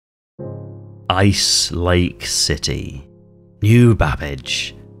Ice Lake City, New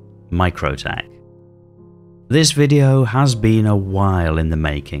Babbage, MicroTech. This video has been a while in the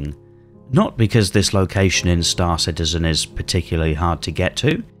making, not because this location in Star Citizen is particularly hard to get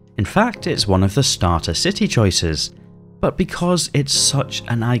to, in fact it's one of the starter city choices, but because it's such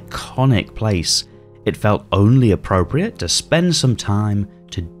an iconic place, it felt only appropriate to spend some time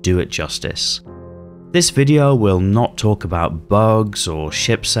to do it justice. This video will not talk about bugs or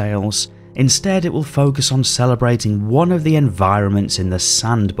ship sails, instead it will focus on celebrating one of the environments in the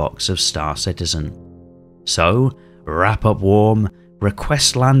sandbox of Star Citizen. So, wrap up warm,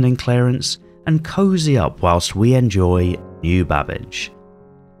 request landing clearance, and cozy up whilst we enjoy New Babbage.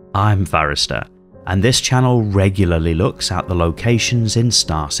 I'm Forrester, and this channel regularly looks at the locations in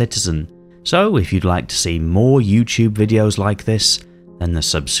Star Citizen, so if you'd like to see more YouTube videos like this, then the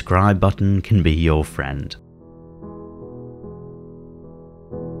subscribe button can be your friend.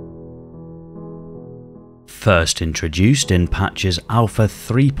 First introduced in patches Alpha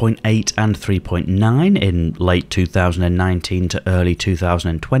 3.8 and 3.9 in late 2019 to early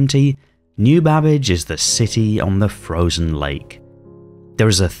 2020, New Babbage is the city on the frozen lake. There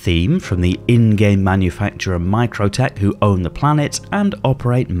is a theme from the in-game manufacturer MicroTech, who own the planet and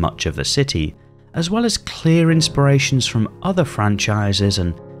operate much of the city, as well as clear inspirations from other franchises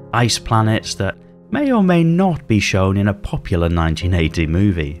and ice planets that may or may not be shown in a popular 1980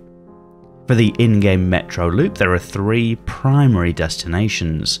 movie. For the in-game Metro Loop, there are three primary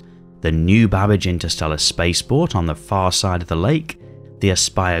destinations: the New Babbage Interstellar Spaceport on the far side of the lake, the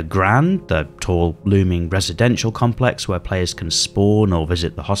Aspire Grand, the tall looming residential complex where players can spawn or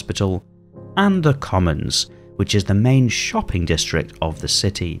visit the hospital, and the Commons, which is the main shopping district of the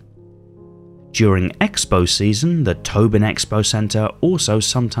city. During Expo season, the Tobin Expo Center also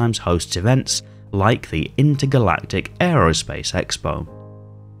sometimes hosts events like the Intergalactic Aerospace Expo.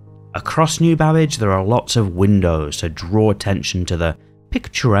 Across New Babbage there are lots of windows to draw attention to the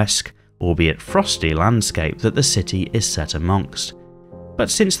picturesque, albeit frosty, landscape that the city is set amongst. But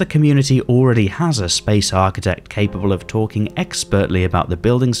since the community already has a space architect capable of talking expertly about the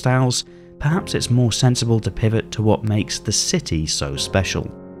building styles, perhaps it's more sensible to pivot to what makes the city so special.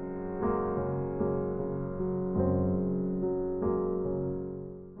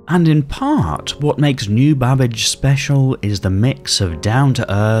 And in part, what makes New Babbage special is the mix of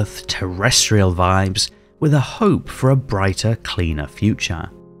down-to-earth, terrestrial vibes with a hope for a brighter, cleaner future.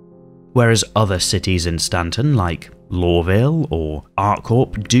 Whereas other cities in Stanton, like Lawville or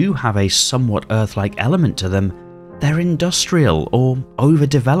ArcCorp, do have a somewhat Earth-like element to them, they're industrial or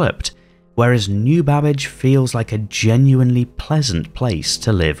overdeveloped, whereas New Babbage feels like a genuinely pleasant place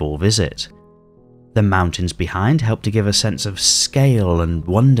to live or visit. The mountains behind help to give a sense of scale and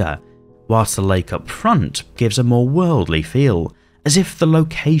wonder, whilst the lake up front gives a more worldly feel, as if the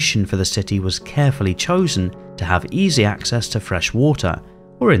location for the city was carefully chosen to have easy access to fresh water,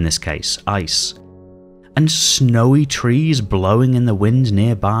 or in this case, ice. And snowy trees blowing in the wind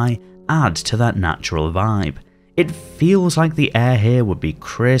nearby add to that natural vibe. It feels like the air here would be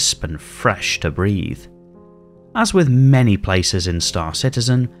crisp and fresh to breathe. As with many places in Star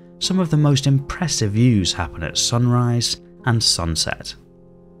Citizen, some of the most impressive views happen at sunrise and sunset.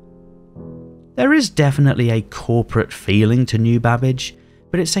 There is definitely a corporate feeling to New Babbage,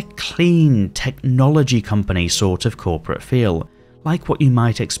 but it's a clean, technology company sort of corporate feel, like what you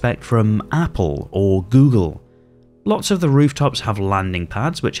might expect from Apple or Google. Lots of the rooftops have landing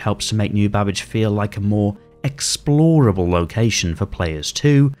pads, which helps to make New Babbage feel like a more explorable location for players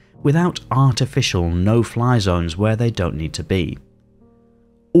too, without artificial no-fly zones where they don't need to be.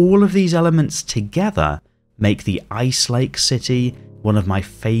 All of these elements together make the Ice Lake City one of my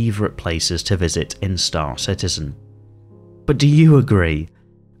favourite places to visit in Star Citizen. But do you agree?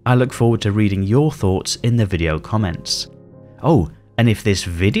 I look forward to reading your thoughts in the video comments. Oh, and if this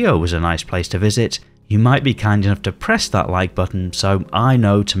video was a nice place to visit, you might be kind enough to press that like button so I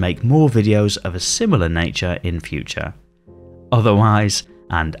know to make more videos of a similar nature in future. Otherwise,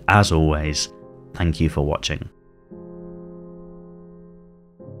 and as always, thank you for watching.